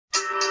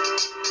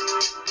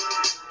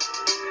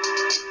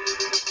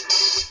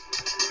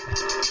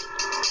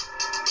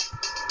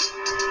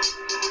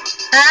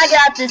I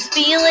got this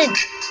feeling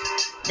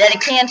that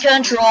it can't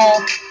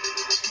control.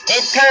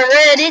 It's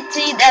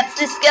heredity that's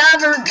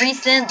discovered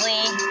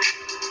recently.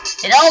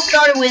 It all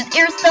started with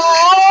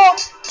Aristotle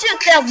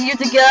 2,000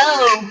 years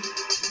ago.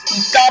 He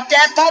thought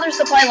that fathers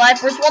supply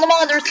life force while the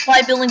mothers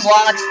supply building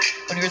blocks,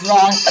 but he was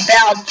wrong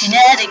about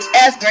genetics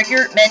as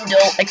Gregor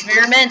Mendel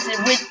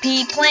experimented with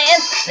pea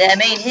plants that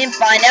made him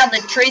find out the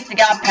traits that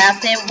got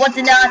past him was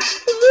not.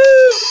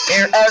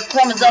 There are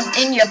chromosomes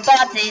in your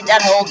body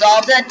that hold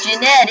all the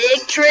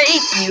genetic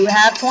traits. You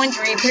have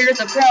 23 pairs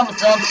of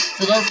chromosomes,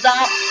 so don't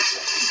stop.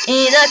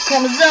 In the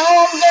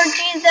chromosomes are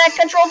genes that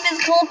control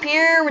physical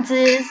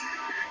appearances.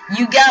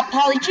 You got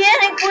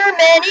polygenic where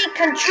many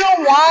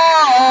control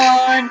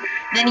one.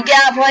 Then you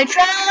got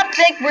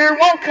polytropic where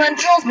one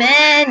controls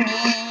many.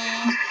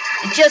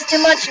 It's just too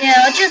much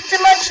now, just too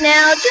much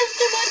now, just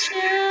too much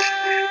now.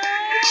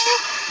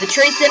 The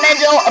traits that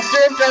Mendel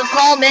observed are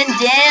called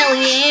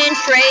Mendelian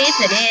traits,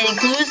 and it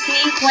includes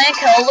pea plant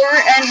color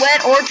and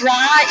wet or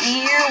dry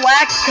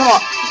earwax. Come on,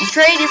 each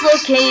trait is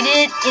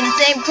located in the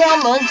same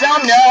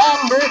chromosome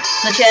number,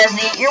 such as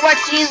the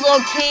earwax gene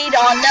located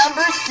on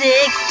number 16.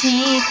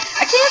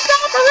 I can't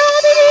stop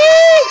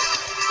heredity.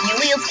 The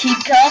alleles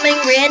keep coming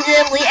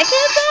randomly. I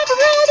can't stop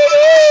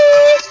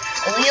heredity.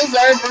 Alleles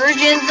are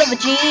versions of a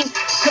gene.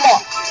 Come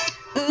on.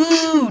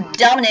 Ooh,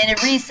 dominant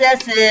and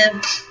recessive.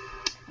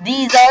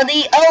 These are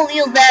the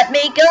alleles that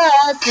make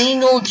a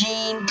single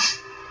gene.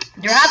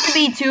 There have to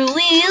be two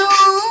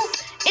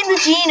alleles in the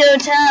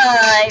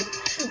genotype,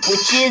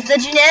 which is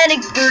the genetic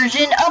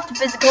version of the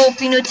physical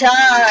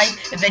phenotype.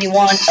 If any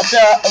one of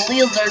the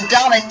alleles are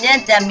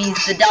dominant, that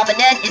means the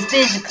dominant is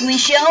physically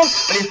shown,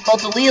 but if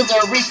both alleles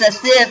are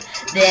recessive,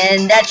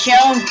 then that's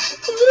shown.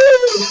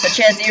 Such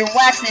as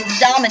earwax is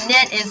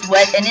dominant is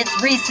wet and its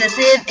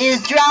recessive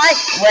is dry.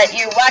 Wet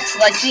earwax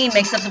glycine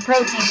makes up the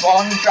protein,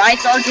 while in dry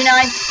it's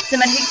arginine.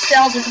 Semitic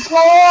cells are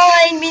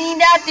diploid, meaning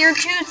that there are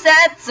two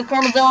sets of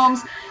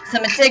chromosomes.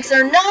 Semitics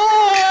are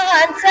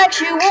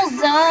non-sexual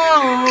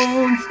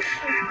zones,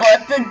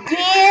 but the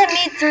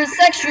gametes are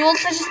sexual,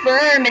 such as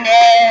sperm and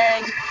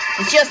egg.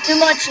 It's just too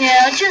much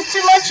now, just too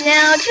much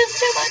now, just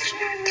too much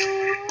now.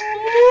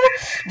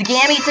 The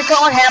gametes are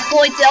called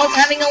haploid cells,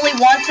 having only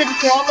one set of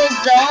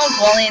chromosomes,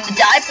 while in the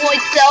diploid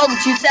cell, the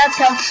two sets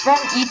come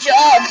from each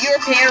of your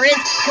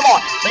parents. Come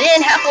on, but in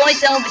haploid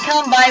cells, they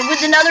combine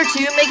with another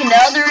two, make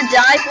another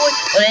diploid.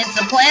 But in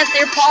some plants,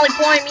 they're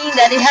polyploid, meaning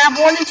that they have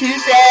more than two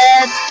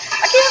sets.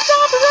 I can't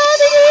stop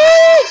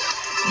heredity.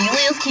 The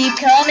alleles keep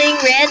coming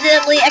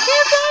randomly. I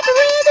can't stop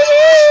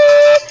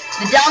heredity.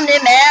 The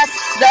dominant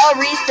masks the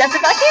recessive.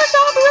 I can't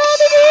stop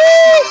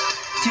heredity.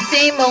 Two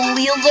same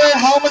alleles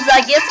are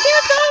homozygous.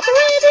 Can't stop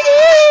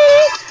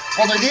heredity.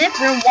 While they're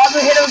different, ones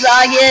are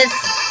heterozygous.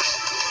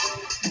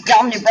 The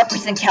dominant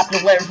represent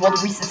capital letters, while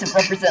the recessive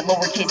represent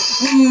lowercase.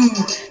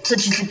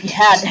 Such as if you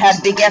had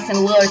big S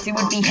and little s, it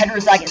would be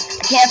heterozygous.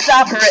 I can't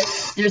stop her.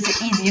 There's the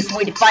easiest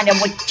way to find out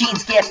what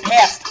genes get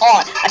passed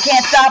on. I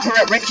can't stop her.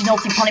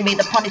 Reginald C. Punny made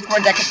the Punny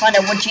square that can find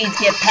out what genes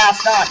get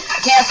passed on. I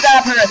can't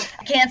stop her.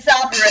 I can't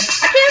stop her.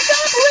 I can't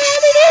stop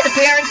heredity. The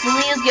parents'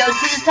 alleles go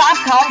to the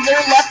top columns, their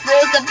left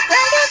rows of the square.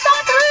 I can't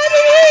stop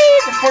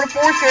heredity. The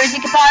 44 squares,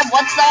 you can find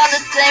what's on the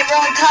same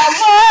row and column.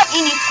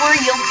 In each square,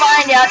 you'll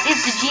find out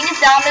if the gene is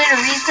dominant or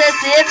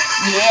recessive.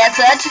 Yeah,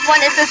 such as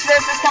when SS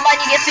versus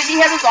combine, you get 50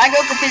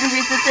 heterozygotes and 50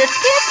 recessive.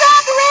 Can't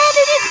stop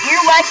heredity. The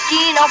earwax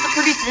gene also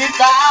produces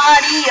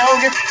body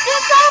odor.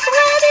 Can't stop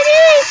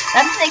heredity.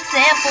 That's an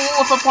example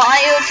of a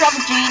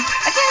pleiotropic gene.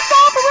 I can't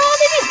stop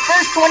heredity. The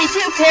first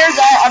 22 pairs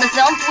are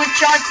autosomes which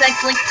are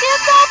sex-linked.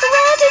 Can't stop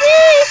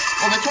heredity.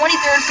 Well, the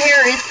 23rd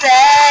pair is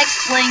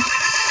sex-linked.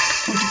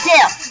 You can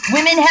tell,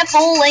 women have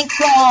full-length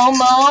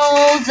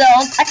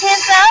chromosomes. I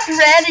can't stop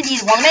heredity.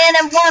 One man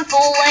and one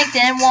full-length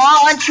and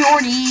one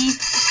shorty.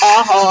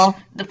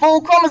 The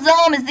full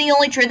chromosome is the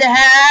only trait that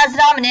has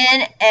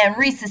dominant and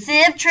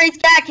recessive traits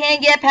that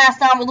can get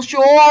passed on, while the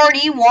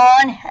shorty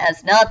one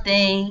has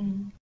nothing.